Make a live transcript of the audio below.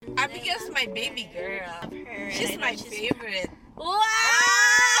my baby girl. Her, She's my favorite. Wow!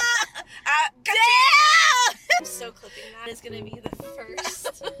 Damn! I'm so clipping that. It's gonna be the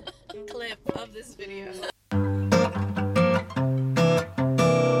first clip of this video.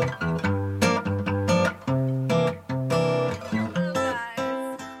 Hello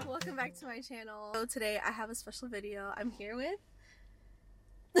guys, welcome back to my channel. So today I have a special video. I'm here with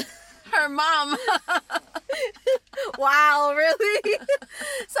Her mom. wow, really?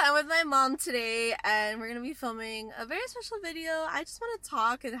 So I'm with my mom today and we're gonna be filming a very special video. I just want to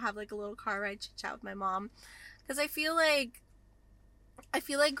talk and have like a little car ride chit chat with my mom because I feel like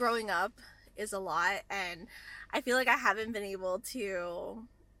growing up is a lot and I feel like I haven't been able to,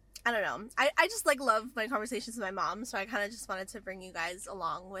 I don't know, I just like love my conversations with my mom, so I kind of just wanted to bring you guys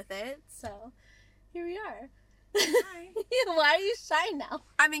along with it. So here we are. Hi. Why are you shy now?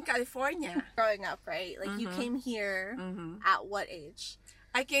 I'm in California. Growing up, right? Like you came here at what age?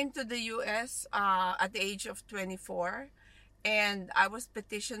 I came to the U.S. At the age of 24, and I was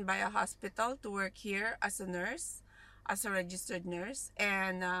petitioned by a hospital to work here as a nurse, as a registered nurse,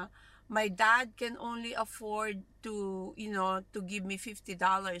 and my dad can only afford to, to give me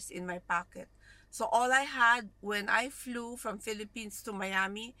 $50 in my pocket. So all I had when I flew from Philippines to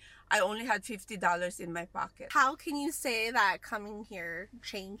Miami, I only had $50 in my pocket. How can you say that coming here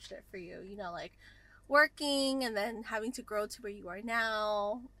changed it for you? You know, like working and then having to grow to where you are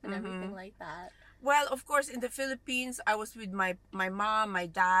now and everything like that. Well, of course, in the Philippines, I was with my mom, my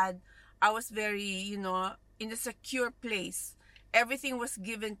dad. I was very, in a secure place. Everything was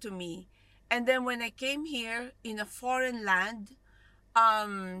given to me. And then when I came here in a foreign land,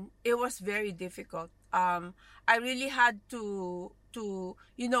 it was very difficult. I really had to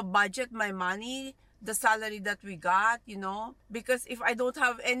budget my money, the salary that we got, because if I don't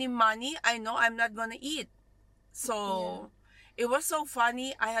have any money, I know I'm not gonna eat. So it was so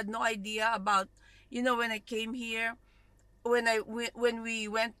funny. I had no idea about, when I came here, when we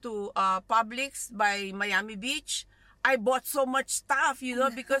went to Publix by Miami Beach, I bought so much stuff,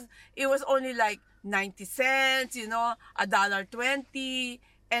 because it was only like 90 cents, $1.20.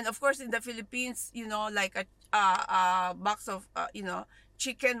 And of course, in the Philippines, like a box of,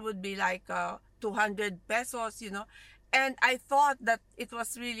 chicken would be like 200 pesos, And I thought that it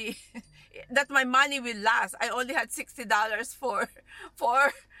was really, that my money will last. I only had $60 for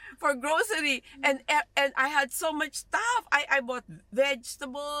grocery. And I had so much stuff. I bought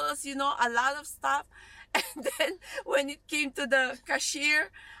vegetables, a lot of stuff. And then when it came to the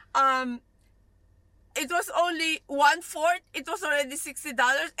cashier, it was only 1/4. It was already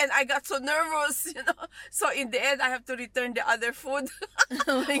 $60, and I got so nervous, So in the end, I have to return the other food.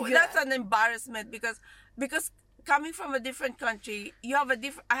 Oh my God. That's an embarrassment because coming from a different country,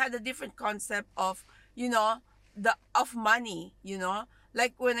 I had a different concept of, of money,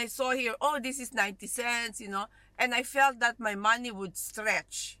 Like when I saw here, oh, this is 90 cents, and I felt that my money would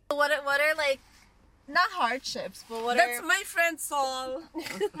stretch. What are like, not hardships, but That's my friend Sol.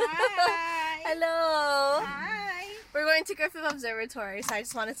 Hi. Hello. Hi. We're going to Griffith Observatory, so I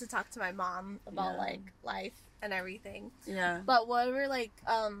just wanted to talk to my mom about like life and everything. Yeah. But what were like,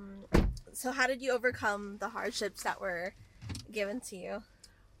 so how did you overcome the hardships that were given to you?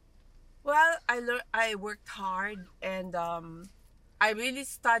 Well, I worked hard and I really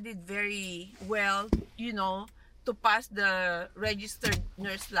studied very well, to pass the registered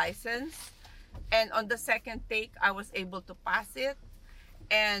nurse license. And on the second take, I was able to pass it.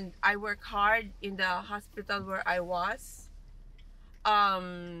 And I worked hard in the hospital where I was.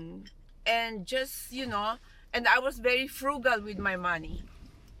 And just, and I was very frugal with my money.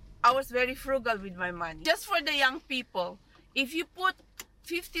 Just for the young people, if you put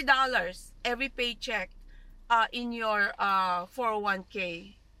 $50 every paycheck in your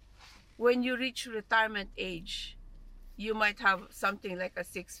 401k, when you reach retirement age, you might have something like a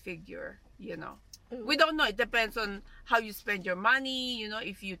 6-figure, We don't know. It depends on how you spend your money,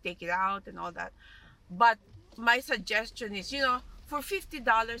 if you take it out and all that. But my suggestion is, for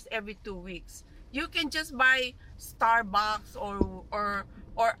 $50 every 2 weeks, you can just buy Starbucks or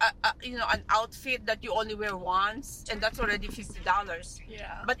an outfit that you only wear once, and that's already $50.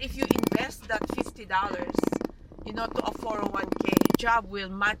 Yeah. But if you invest that $50, to a 401k, job will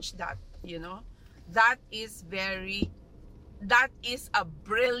match that, That is a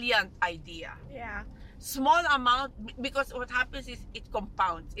brilliant idea. Yeah. Small amount, because what happens is it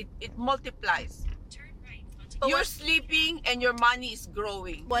compounds, it multiplies. Turn right. You're sleeping and your money is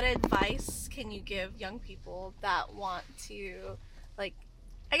growing. What advice can you give young people that want to, like,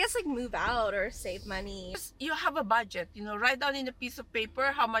 I guess like move out or save money? You have a budget, write down in a piece of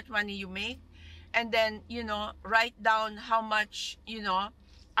paper how much money you make, and then, write down how much,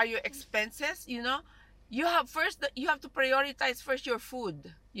 are your expenses, you have to prioritize first your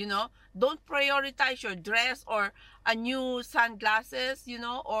food, don't prioritize your dress or a new sunglasses,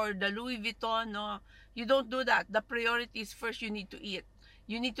 or the Louis Vuitton. No, you don't do that. The priority is first you need to eat.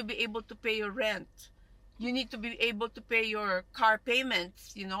 You need to be able to pay your rent. You need to be able to pay your car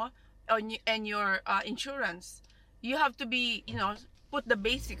payments, and your insurance. You have to be, put the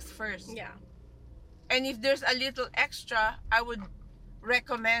basics first. Yeah. And if there's a little extra, I would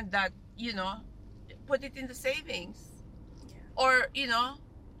recommend that, put it in the savings. Yeah. Or,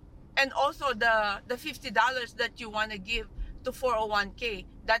 and also the $50 that you want to give to 401k,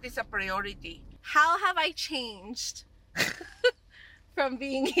 that is a priority. How have I changed from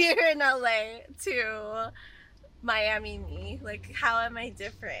being here in LA to Miami me? Like, how am I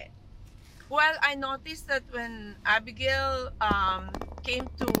different? Well, I noticed that when Abigail came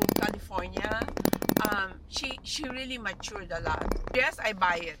to California, she really matured a lot. Yes, I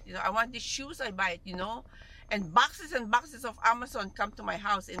buy it. I want these shoes, I buy it, and boxes of Amazon come to my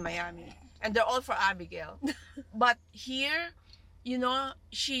house in Miami, and they're all for Abigail. But here,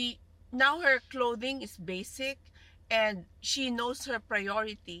 she now her clothing is basic, and she knows her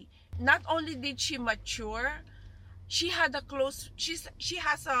priority. Not only did she mature, she has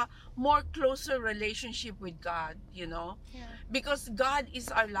a more closer relationship with God, Yeah. because God is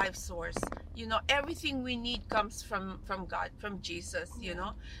our life source. Everything we need comes from God, from Jesus.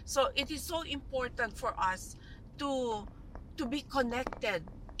 So it is so important for us to be connected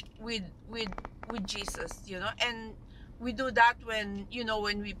with Jesus. And we do that when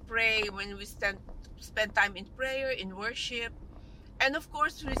we pray, when we spend time in prayer, in worship, and of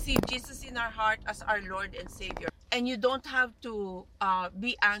course receive Jesus in our heart as our Lord and Savior. And you don't have to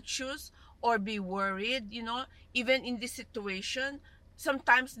be anxious or be worried, even in this situation.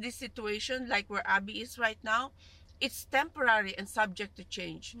 Sometimes this situation, like where Abby is right now, it's temporary and subject to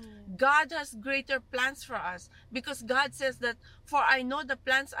change. God has greater plans for us, because God says that, for I know the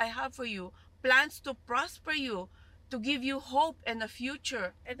plans I have for you, plans to prosper you, to give you hope and a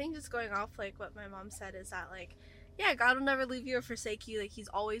future. I think just going off like what my mom said is that, like, yeah, God will never leave you or forsake you. Like, he's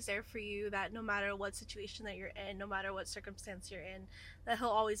always there for you, that no matter what situation that you're in, no matter what circumstance you're in, that he'll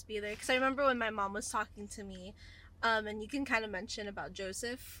always be there. Because I remember when my mom was talking to me, and you can kind of mention about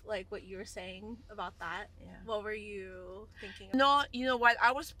Joseph, like what you were saying about that. Yeah. What were you thinking? No, while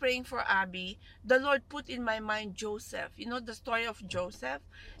I was praying for Abby, the Lord put in my mind Joseph. The story of Joseph.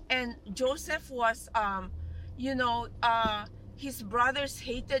 And Joseph was, his brothers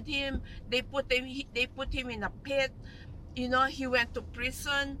hated him. They put him in a pit. He went to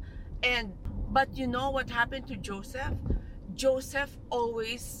prison. But you know what happened to Joseph? Joseph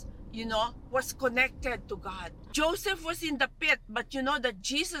always, was connected to God. Joseph was in the pit, but you know that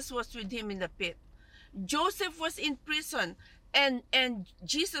Jesus was with him in the pit. Joseph was in prison, and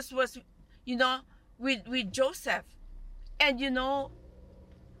Jesus was, with Joseph. And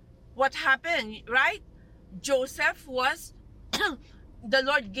what happened, right? Joseph was the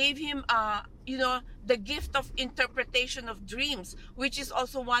Lord gave him the gift of interpretation of dreams, which is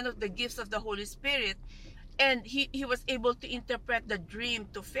also one of the gifts of the Holy Spirit. And he was able to interpret the dream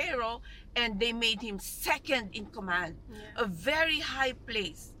to Pharaoh, and they made him second in command. Yeah. A very high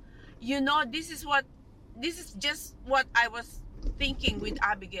place. This is just what I was thinking with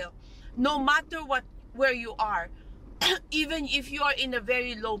Abigail. No matter where you are, even if you are in a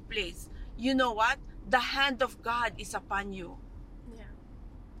very low place, you know what? The hand of God is upon you. Yeah.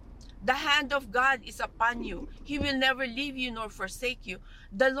 The hand of God is upon you. He will never leave you nor forsake you.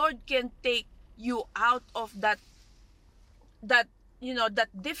 The Lord can take you out of that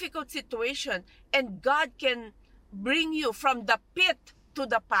difficult situation, and God can bring you from the pit to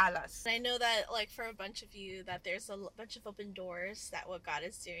the palace. I know that, like, for a bunch of you, that there's a bunch of open doors that what God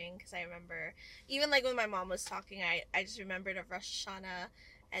is doing, because I remember, even like when my mom was talking, I just remembered of Rosh Hashanah,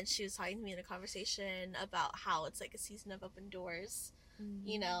 and she was talking to me in a conversation about how it's like a season of open doors.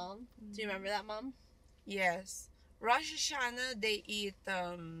 Do you remember that, Mom? Yes. Rosh Hashanah, they eat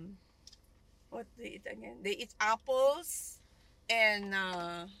what they eat again? They eat apples and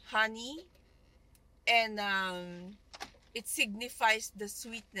honey, and it signifies the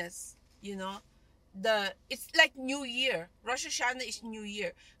sweetness. It's like New Year. Rosh Hashanah is New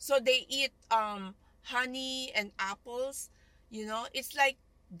Year, so they eat honey and apples. It's like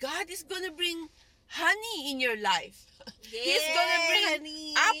God is gonna bring honey in your life. He's gonna bring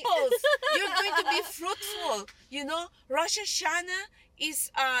honey. apples. You're going to be fruitful. Rosh Hashanah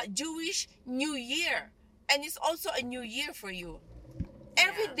is a Jewish New Year, and it's also a new year for you.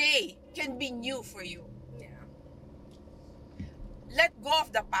 Every day can be new for you. Yeah. Let go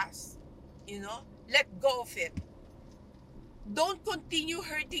of the past. Let go of it. Don't continue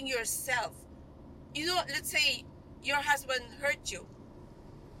hurting yourself. You know, let's say your husband hurt you.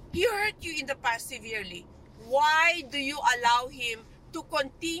 He hurt you in the past severely. Why do you allow him to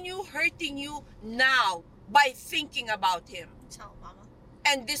continue hurting you now by thinking about him? Tell mama.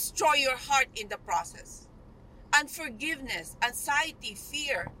 And destroy your heart in the process. Unforgiveness, anxiety,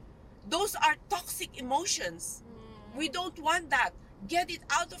 fear, those are toxic emotions. We don't want that. Get it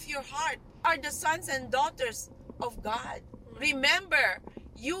out of your heart. Are the sons and daughters of God. Remember,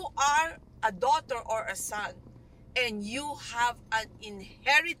 you are a daughter or a son, and you have an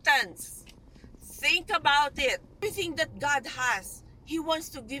inheritance. Think about it. Everything that God has, He wants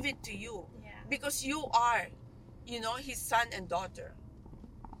to give it to you. Yeah. Because you are, His son and daughter.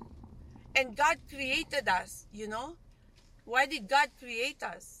 And God created us, Why did God create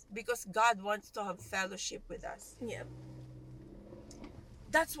us? Because God wants to have fellowship with us. Yep.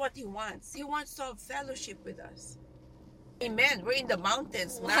 That's what He wants. He wants to have fellowship with us. Amen. We're in the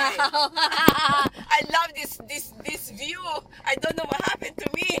mountains. Wow. I love this view. I don't know what happened to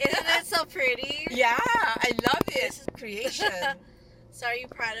me. Isn't it so pretty? Yeah, I love it. This is creation. So are you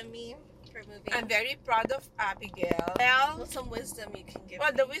proud of me for moving? I'm very proud of Abigail. What's some wisdom you can give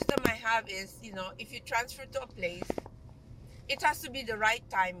Well, me? the wisdom I have is, if you transfer to a place, it has to be the right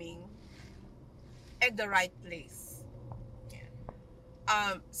timing and the right place.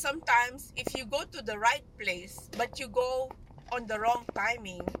 Sometimes if you go to the right place but you go on the wrong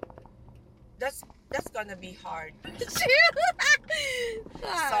timing, that's gonna be hard.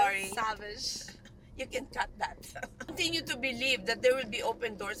 Sorry. Savage. You can cut that. Continue to believe that there will be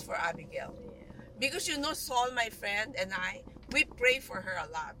open doors for Abigail. Because Saul, my friend, and I, we pray for her a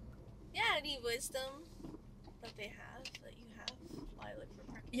lot. Yeah, any wisdom that they have, that you have, while I look for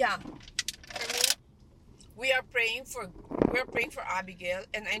partner? Yeah. For me? We're praying for Abigail,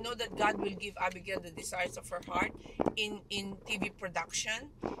 and I know that God will give Abigail the desires of her heart in TV production,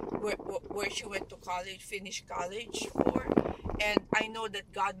 where she went to college, finished college for, and I know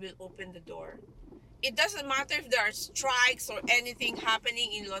that God will open the door. It doesn't matter if there are strikes or anything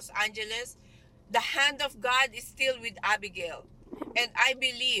happening in Los Angeles, the hand of God is still with Abigail, and I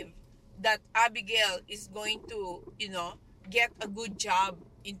believe that Abigail is going to, get a good job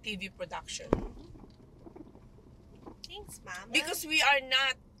in TV production. Thanks, Mama. Because we are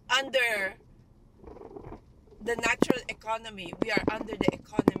not under the natural economy. We are under the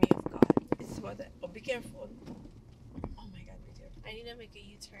economy of God. This is what be careful. Oh my God, be careful. I need to make a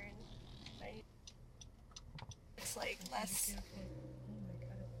U-turn. It's like less. Be careful. Oh my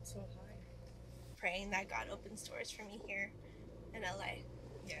God, it's so high. Praying that God opens doors for me here in LA.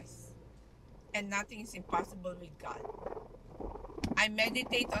 Yes. And nothing is impossible with God. I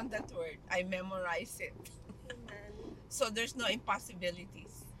meditate on that word. I memorize it. Amen. So there's no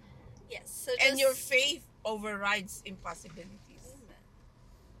impossibilities. Yes. So And your faith overrides impossibilities. Amen.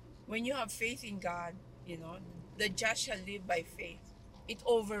 When you have faith in God, the just shall live by faith. It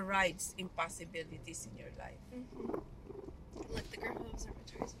overrides impossibilities in your life. Mm-hmm. Look, the Griffin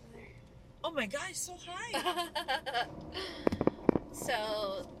Observatory's over there. Oh my God, it's so high.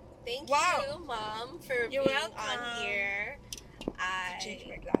 So, thank Wow. you, Mom, for You're being welcome. on here. I change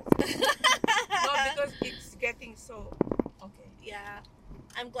my glasses. No, because it's getting so... Okay. Yeah.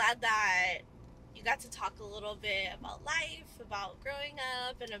 I'm glad that you got to talk a little bit about life, about growing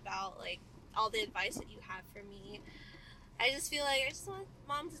up, and about, all the advice that you have for me. I just feel like I just want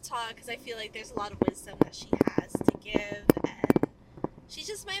Mom to talk because I feel like there's a lot of wisdom that she has to give, and she's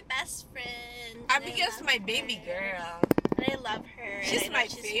just my best friend. Abigail's my baby girl. And I love her. and She's I know my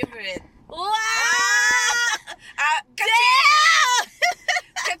favorite. Wow!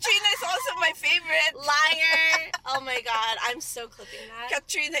 Katrina is also my favorite. Liar! Oh my God, I'm so clipping that.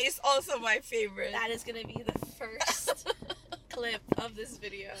 Katrina is also my favorite. That is gonna be the first clip of this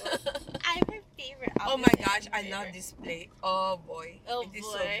video. I'm her favorite. Oh my gosh, I love this play. Oh boy. Oh It is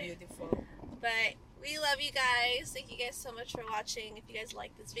boy. so beautiful. But we love you guys. Thank you guys so much for watching. If you guys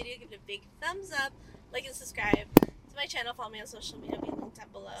like this video, give it a big thumbs up, like and subscribe to my channel. Follow me on social media. I'll be linked down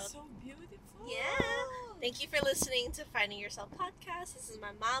below. So beautiful. Yeah. Thank you for listening to Finding Yourself podcast. This is my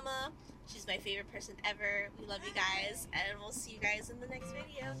mama. She's my favorite person ever. We love you guys, and we'll see you guys in the next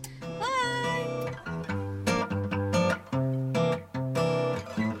video. Bye.